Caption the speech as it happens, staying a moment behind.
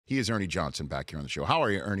He is Ernie Johnson back here on the show. How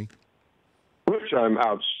are you, Ernie? Rich, I'm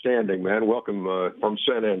outstanding, man. Welcome from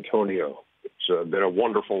San Antonio. It's been a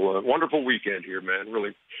wonderful, wonderful weekend here, man.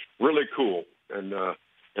 Really, really cool. And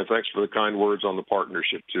thanks for the kind words on the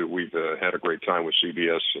partnership too. We've had a great time with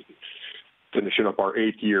CBS, and finishing up our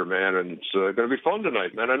 8th year, man. And it's going to be fun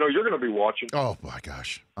tonight, man. I know you're going to be watching. Oh my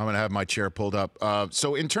gosh, I'm going to have my chair pulled up.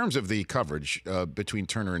 So, in terms of the coverage between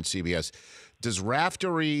Turner and CBS, does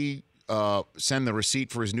Raftery send the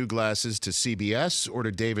receipt for his new glasses to CBS or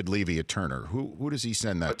to David Levy at Turner? Who does he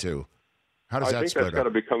send that to? How does that split up?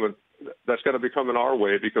 That's got to be coming our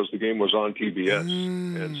way because the game was on TBS,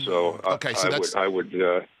 and so okay, so I would.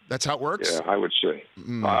 That's how it works. Yeah, I would say.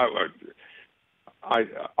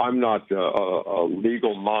 I'm not a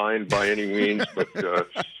legal mind by any means, but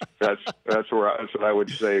that's what I would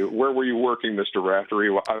say. Where were you working, Mr. Raftery?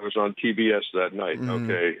 I was on TBS that night.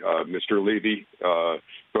 Okay, Mr. Levy, go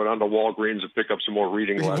down to Walgreens and pick up some more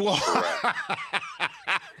reading glasses for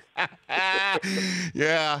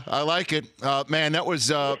Yeah, I like it, man. That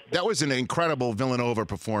was an incredible Villanova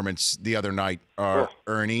performance the other night,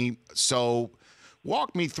 Ernie. So,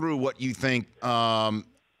 walk me through what you think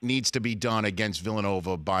needs to be done against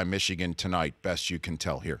Villanova by Michigan tonight, best you can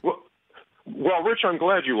tell here. Well, Rich, I'm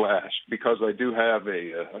glad you asked because I do have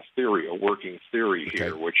a theory, a working theory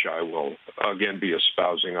here, which I will again be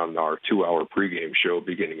espousing on our 2-hour pregame show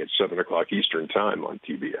beginning at 7 o'clock Eastern time on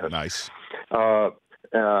TBS. Nice.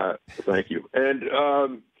 Thank you.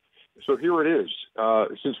 And so here it is.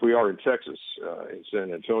 Since we are in Texas, in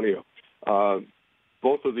San Antonio,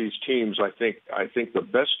 both of these teams, I think the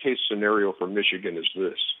best case scenario for Michigan is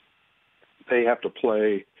this: they have to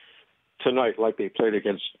play tonight like they played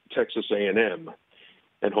against Texas A&M,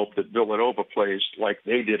 and hope that Villanova plays like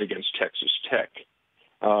they did against Texas Tech,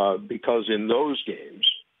 because in those games,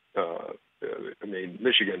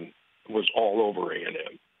 Michigan was all over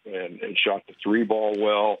A&M. And shot the 3-ball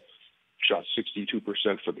well, shot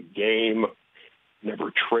 62% for the game,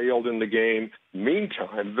 never trailed in the game.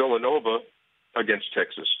 Meantime, Villanova against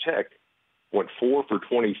Texas Tech went 4 for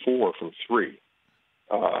 24 from 3.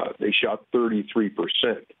 They shot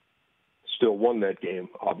 33%. Still won that game,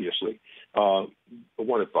 obviously. Won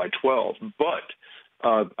it by 12. But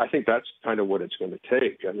I think that's kind of what it's going to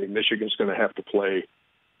take. I mean, Michigan's going to have to play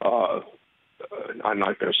I'm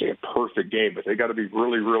not going to say a perfect game, but they got to be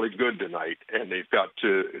really, really good tonight. And they've got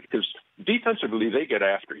to, because defensively they get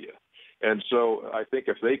after you. And so I think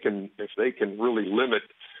if they can really limit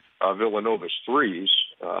Villanova's threes,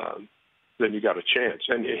 then you got a chance.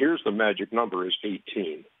 And here's the magic number is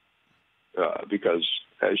 18, because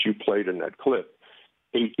as you played in that clip,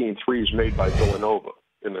 18 threes made by Villanova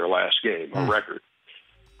in their last game, a record.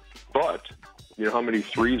 But you know how many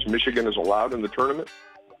threes Michigan is allowed in the tournament?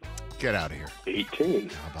 Get out of here. 18.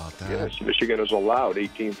 How about that? Yes, Michigan is allowed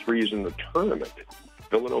 18 threes in the tournament.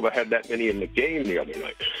 Villanova had that many in the game the other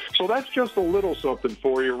night. So that's just a little something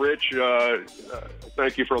for you, Rich.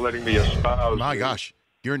 Thank you for letting me espouse. My gosh.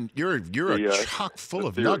 You're chock full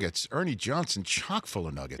of nuggets. Ernie Johnson, chock full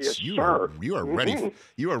of nuggets. Yes, you sir. Are ready.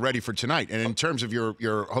 You are ready for tonight. And in terms of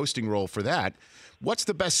your hosting role for that, what's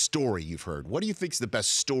the best story you've heard? What do you think's the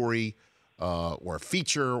best story or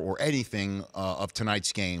feature or anything of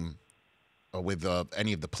tonight's game with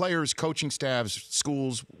any of the players, coaching staffs,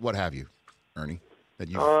 schools, what have you, Ernie, that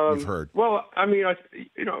you've heard? Well, I mean, I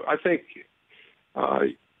think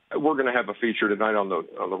we're going to have a feature tonight on the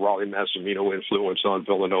Raleigh Massimino influence on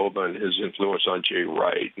Villanova and his influence on Jay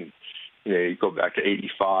Wright. And you go back to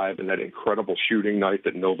 '85 and that incredible shooting night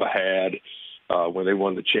that Nova had when they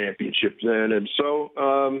won the championship then. And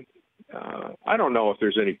so I don't know if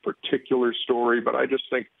there's any particular story, but I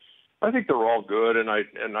think they're all good. And I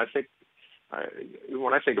think.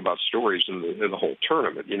 When I think about stories in the whole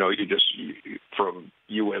tournament, you from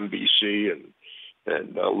UMBC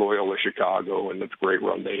and Loyola Chicago and the great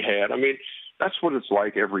run they had. I mean, that's what it's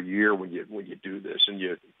like every year when you do this, and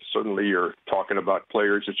you're talking about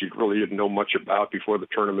players that you really didn't know much about before the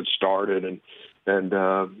tournament started, and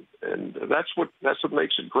that's what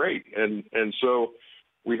makes it great. And so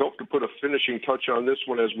we hope to put a finishing touch on this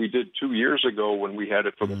one as we did 2 years ago when we had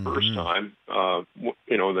it for the first time.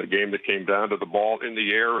 The game that came down to the ball in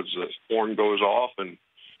the air as the horn goes off, and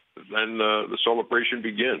then the celebration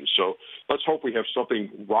begins. So let's hope we have something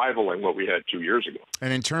rivaling what we had 2 years ago.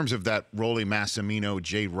 And in terms of that Rolly Massimino,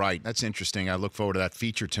 Jay Wright, that's interesting. I look forward to that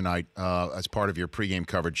feature tonight as part of your pregame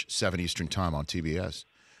coverage, 7 Eastern time on TBS.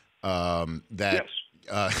 Yes.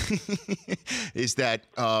 Is that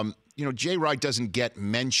Jay Wright doesn't get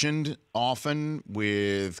mentioned often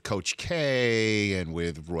with Coach K and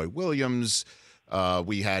with Roy Williams.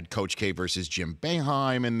 We had Coach K versus Jim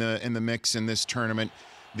Boeheim in the mix in this tournament.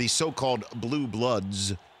 the so-called blue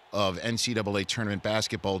bloods of NCAA tournament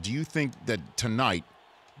basketball. Do you think that tonight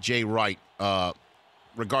Jay Wright,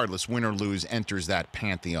 regardless, win or lose, enters that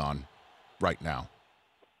pantheon right now?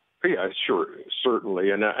 Yeah, sure,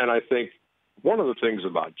 certainly. And I think one of the things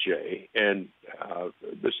about Jay, and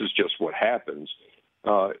this is just what happens,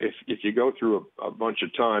 if you go through a bunch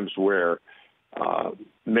of times where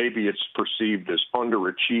maybe it's perceived as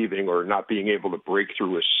underachieving or not being able to break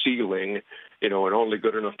through a ceiling, and only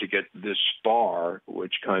good enough to get this far,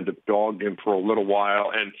 which kind of dogged him for a little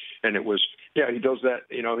while. And it was, he does that.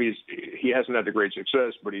 He hasn't had the great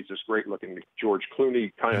success, but he's this great looking George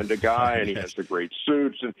Clooney kind of guy, and he has the great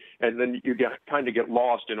suits, and then you get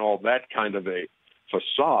lost in all that kind of a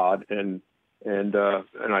facade, and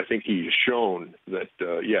I think he's shown that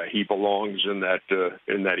he belongs in that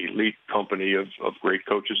elite company of great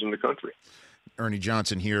coaches in the country. Ernie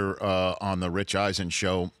Johnson here on the Rich Eisen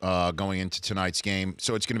show going into tonight's game.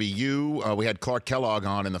 So it's going to be you. We had Clark Kellogg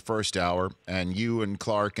on in the first hour, and you and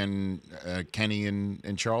Clark and Kenny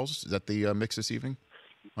and Charles. Is that the mix this evening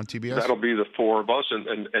on TBS? That'll be the four of us,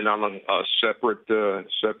 and on a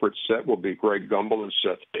separate set will be Greg Gumbel and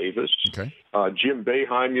Seth Davis. Okay. Jim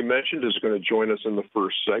Boeheim, you mentioned, is going to join us in the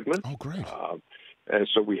first segment. Oh, great. And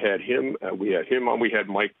so we had him on. We had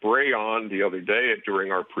Mike Bray on the other day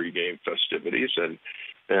during our pregame festivities, and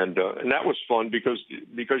that was fun because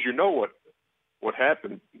what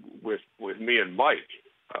happened with me and Mike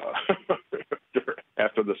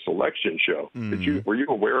after the selection show. Were you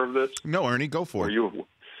aware of this? No, Ernie, go for it.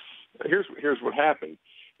 Here's what happened.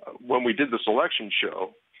 When we did the selection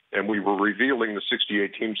show and we were revealing the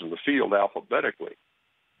 68 teams in the field alphabetically,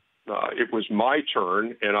 it was my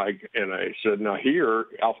turn, and I said, now here,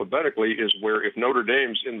 alphabetically, is where if Notre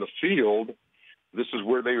Dame's in the field, this is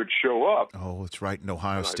where they would show up. Oh, that's right. And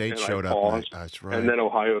Ohio State showed up. That's right. And then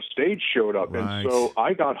Ohio State showed up. Right. And so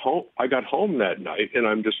I got home that night, and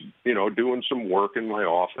I'm just, doing some work in my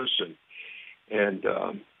office, and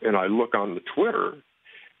I look on the Twitter,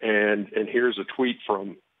 and here's a tweet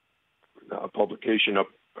from a publication up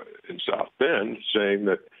in South Bend saying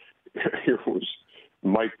that here was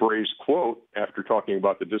Mike Bray's quote after talking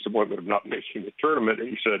about the disappointment of not making the tournament,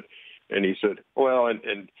 and he said, well, and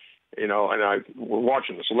we're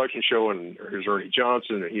watching the selection show, and here's Ernie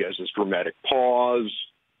Johnson, and he has this dramatic pause,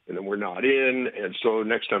 and then we're not in, and so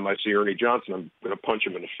next time I see Ernie Johnson, I'm going to punch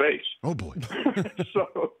him in the face. Oh boy!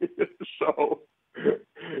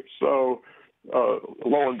 so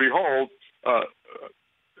lo and behold.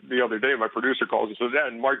 The other day, my producer calls and says, "Yeah,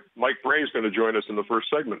 and Mike Bray is going to join us in the first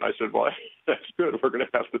segment." I said, "Well, that's good. We're going to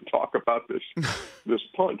have to talk about this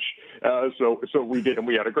punch." So we did, and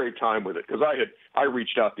we had a great time with it because I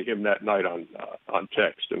reached out to him that night on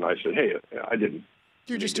text, and I said, "Hey, I didn't."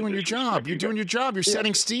 You're just doing your job. You're doing your job. You're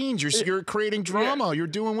setting scenes. You're creating drama. Yeah. You're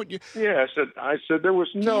doing what you. Yeah, I said there was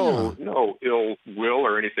no ill will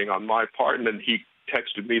or anything on my part, and then he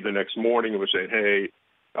texted me the next morning and was saying, "Hey.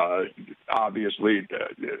 Obviously,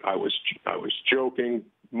 I was joking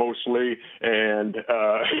mostly, and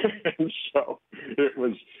so it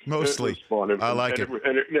was mostly fun. I like it.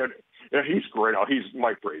 He's great.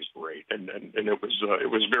 Mike Bray's great, and it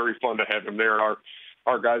was very fun to have him there.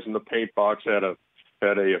 Our guys in the paint box had a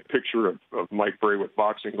picture of Mike Bray with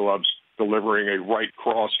boxing gloves delivering a right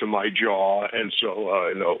cross to my jaw, and so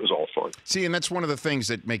it was all fun. See, and that's one of the things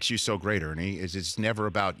that makes you so great, Ernie, is it's never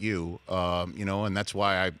about you, and that's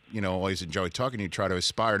why I, always enjoy talking to you, try to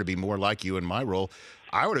aspire to be more like you in my role.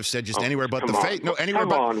 I would have said just anywhere but the face. No, anywhere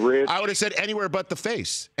but. Rich. I would have said anywhere but the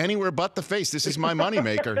face. Anywhere but the face. This is my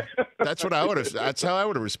moneymaker. That's what I would have. That's how I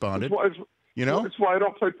would have responded. That's why I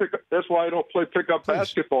don't play pickup. That's why I don't play pickup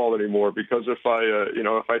basketball anymore. Because if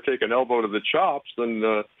I take an elbow to the chops, then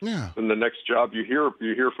the next job you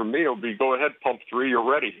hear from me will be, go ahead, pump three, you're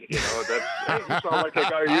ready. You sound like a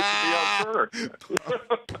guy who used to be on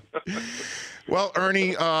Turner. Well,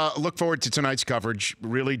 Ernie, look forward to tonight's coverage.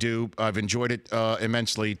 Really do. I've enjoyed it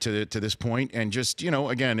immensely to this point. And just,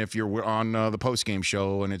 again, if you're on the postgame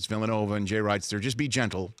show and it's Villanova and Jay Wright's there, just be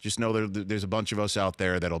gentle. Just know there's a bunch of us out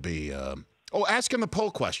there that'll be. Ask him the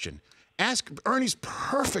poll question. Ernie's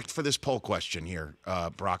perfect for this poll question here,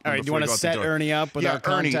 Brock. All right, do you want to set Ernie up with our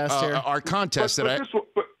contest Ernie, here? Our contest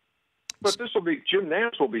But this will be Jim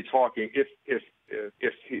Nance will be talking if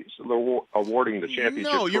he's awarding the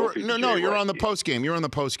championship. You're on the post game. You're on the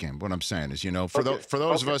post game. What I'm saying is, for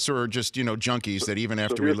those of us who are just junkies that even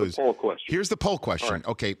after we lose. Here's the poll question. Right.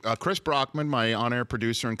 Okay, Chris Brockman, my on-air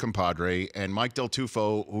producer and compadre, and Mike Del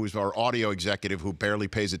Tufo, who's our audio executive who barely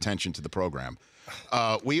pays attention to the program.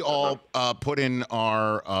 We all put in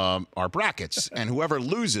our brackets, and whoever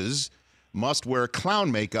loses must wear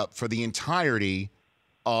clown makeup for the entirety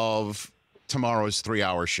of tomorrow's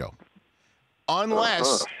 3-hour show.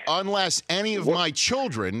 Unless any of my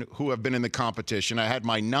children who have been in the competition, I had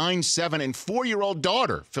my 9, 7, and 4-year-old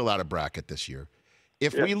daughter fill out a bracket this year.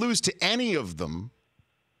 If we lose to any of them,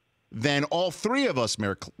 then all 3 of us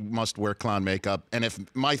must wear clown makeup. And if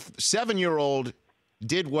my 7-year-old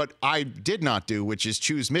did what I did not do, which is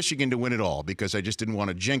choose Michigan to win it all because I just didn't want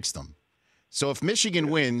to jinx them. So if Michigan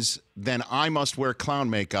wins, then I must wear clown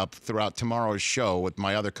makeup throughout tomorrow's show with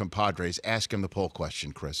my other compadres. Ask him the poll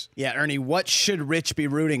question, Chris. Yeah, Ernie, what should Rich be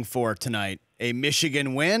rooting for tonight? A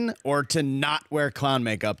Michigan win or to not wear clown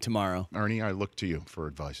makeup tomorrow? Ernie, I look to you for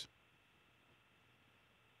advice.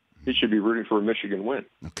 He should be rooting for a Michigan win.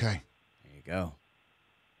 Okay. There you go.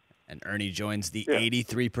 And Ernie joins the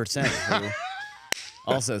 83% who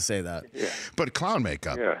also say that. Yeah. But clown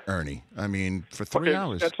makeup, Ernie. I mean, for 3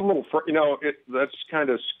 hours. That's a little, that's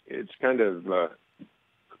kind of, it's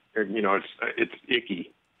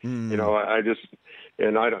icky. I just,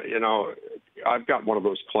 and I don't, I've got one of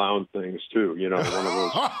those clown things too. One of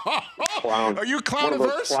those clown. Are you clown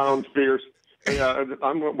averse? Clown fears. Yeah,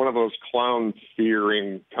 I'm one of those clown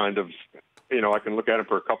fearing kind of. I can look at it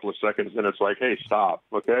for a couple of seconds, and it's like, hey, stop,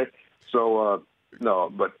 okay? So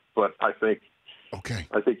no, but I think. Okay.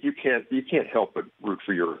 I think you can't help but root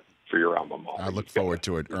for your alma mater. I look forward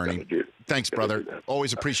to it, Ernie. Thanks, brother.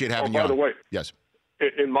 Always appreciate having you on. By the way, yes.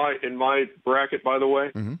 In my bracket, by the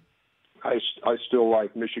way, I still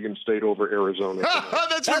like Michigan State over Arizona.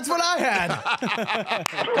 That's what I had.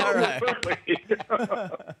 All right.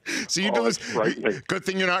 So you do this. Good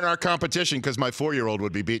thing you're not in our competition because my 4-year-old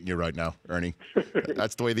would be beating you right now, Ernie.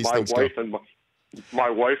 That's the way these things go. My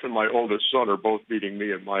wife and my oldest son are both beating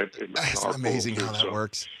me in my. That's amazing how that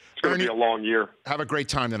works. It's going to be a long year. Have a great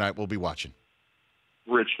time tonight. We'll be watching.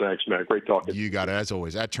 Rich, thanks, man. Great talking. You got it, as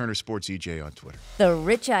always. At Turner Sports EJ on Twitter. The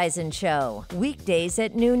Rich Eisen Show, weekdays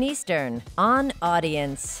at noon Eastern on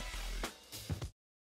Audience.